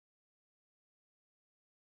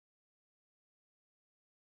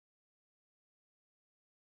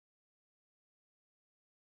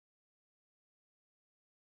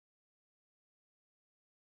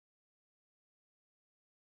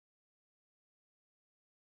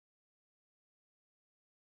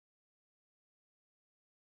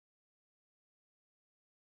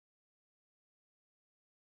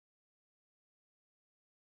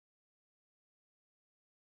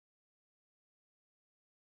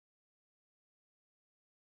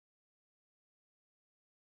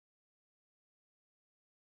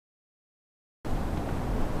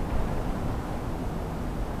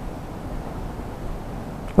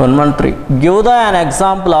113. Give the an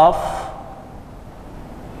example of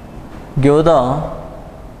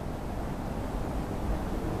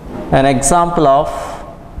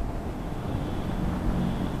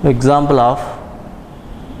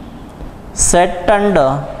set and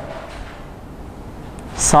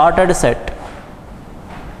sorted set.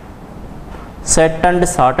 Set and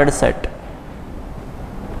sorted set.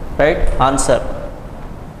 Right? Answer.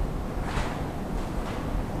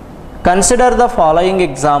 Consider the following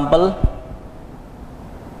example.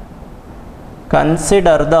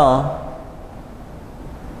 Consider the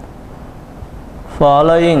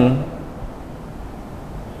following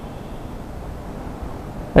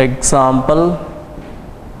example.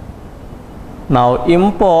 Now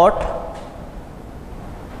import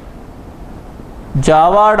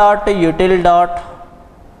java.util dot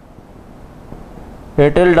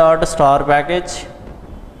star package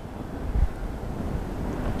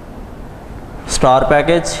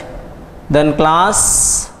then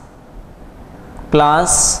class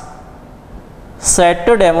set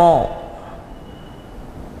demo.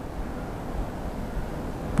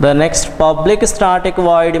 The next public static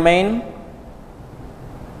void main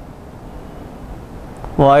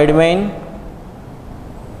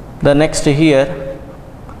the next here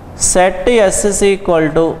set s is equal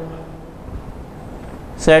to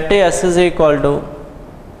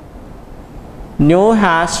new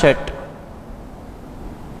hash set.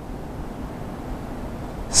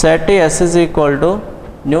 Set s is equal to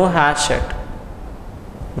new hash set,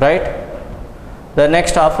 right? The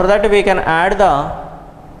next after that we can add the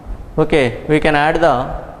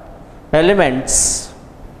elements.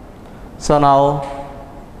 So now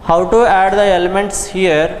how to add the elements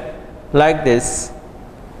here? Like this,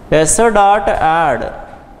 s.add.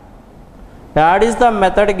 Add is the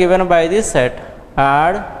method given by the set.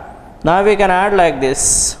 Add. Now we can add like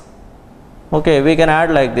this. We can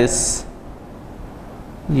add like this.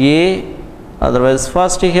 A. Otherwise,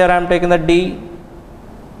 first here I am taking the D.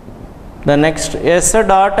 The next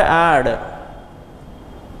s.add.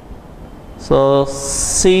 So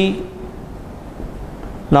C.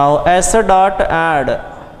 Now s.add.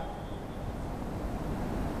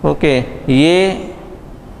 A.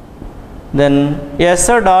 Then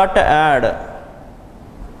s.add.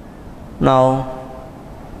 Now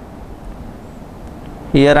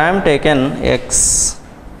here I am taken X.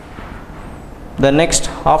 The next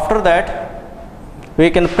after that we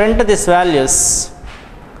can print these values.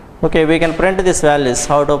 We can print these values.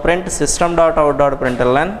 How to print?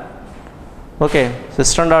 System.out.println.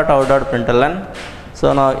 System.out.println.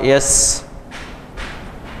 So now yes.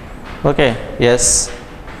 Yes.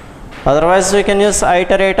 Otherwise we can use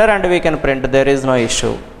iterator and we can print. There is no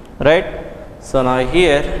issue, right? So now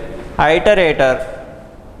here iterator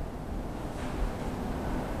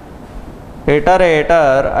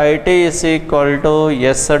it is equal to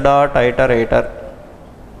s.iterator.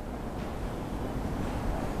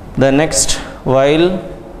 The next while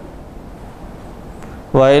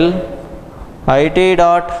it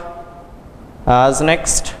dot as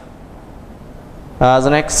next.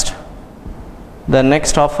 The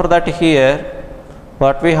next after that here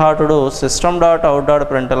what we have to do,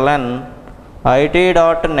 system.out.println it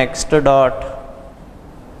dot next dot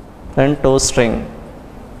and toString.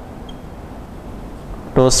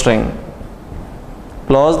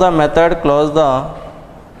 Close the method, close the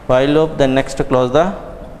while loop, then next close the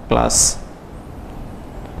class.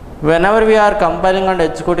 Whenever we are compiling and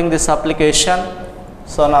executing this application,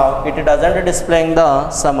 so now it doesn't displaying the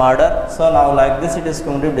some order. So now like this it is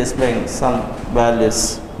going to be displaying some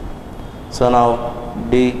values. So now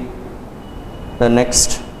D, the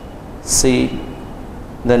next C,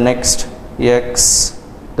 the next X,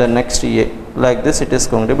 the next A. Like this it is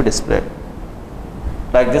going to be displayed.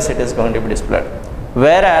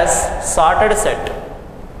 Whereas sorted set.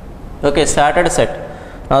 Sorted set.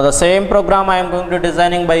 Now the same program I am going to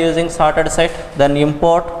designing by using sorted set. Then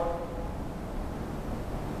import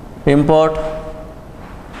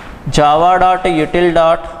java.util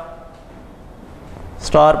dot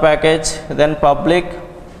star package, then public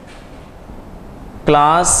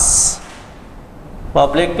class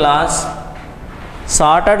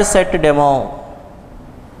sorted set demo.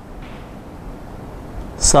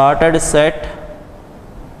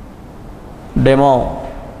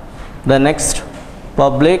 The next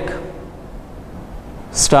public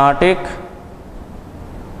static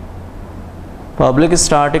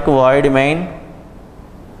void main.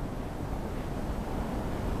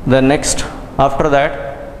 The next after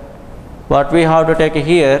that what we have to take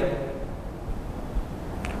here,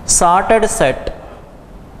 sorted set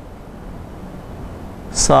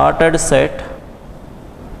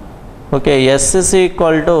Okay, S is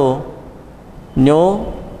equal to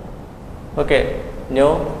new, okay,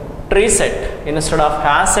 new tree set. Instead of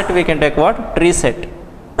hash set we can take what? Tree set.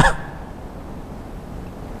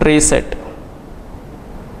 Tree set.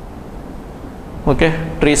 Okay,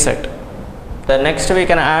 tree set. Then next we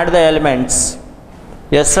can add the elements.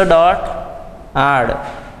 S dot add.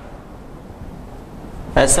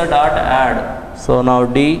 S dot add. So now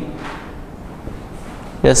D.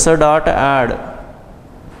 S dot add.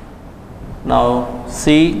 Now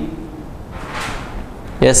C.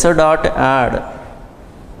 S dot add.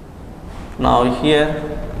 Now here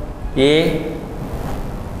A.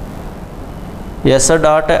 S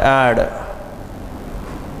dot add.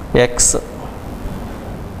 X.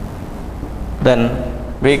 Then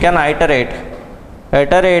we can iterate.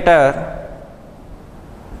 Iterator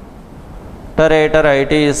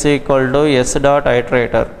it is equal to S dot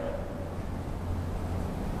iterator.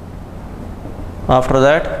 After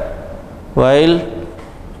that, while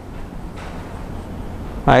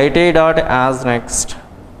it dot as next.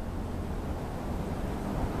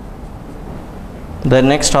 Then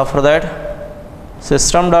next after that,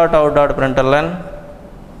 system dot out dot println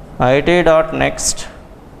it dot next.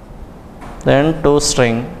 Then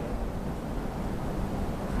toString.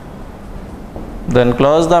 Then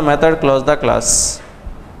close the method, close the class,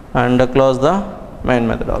 and close the main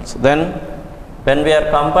method also. Then when we are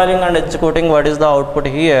compiling and executing, what is the output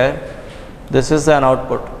here? This is an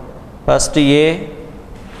output. First A,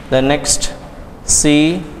 the next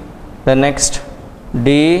C, the next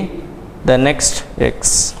D, the next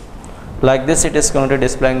X. Like this it is going to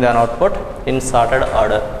displaying the output in sorted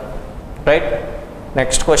order. Right?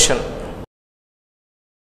 Next question.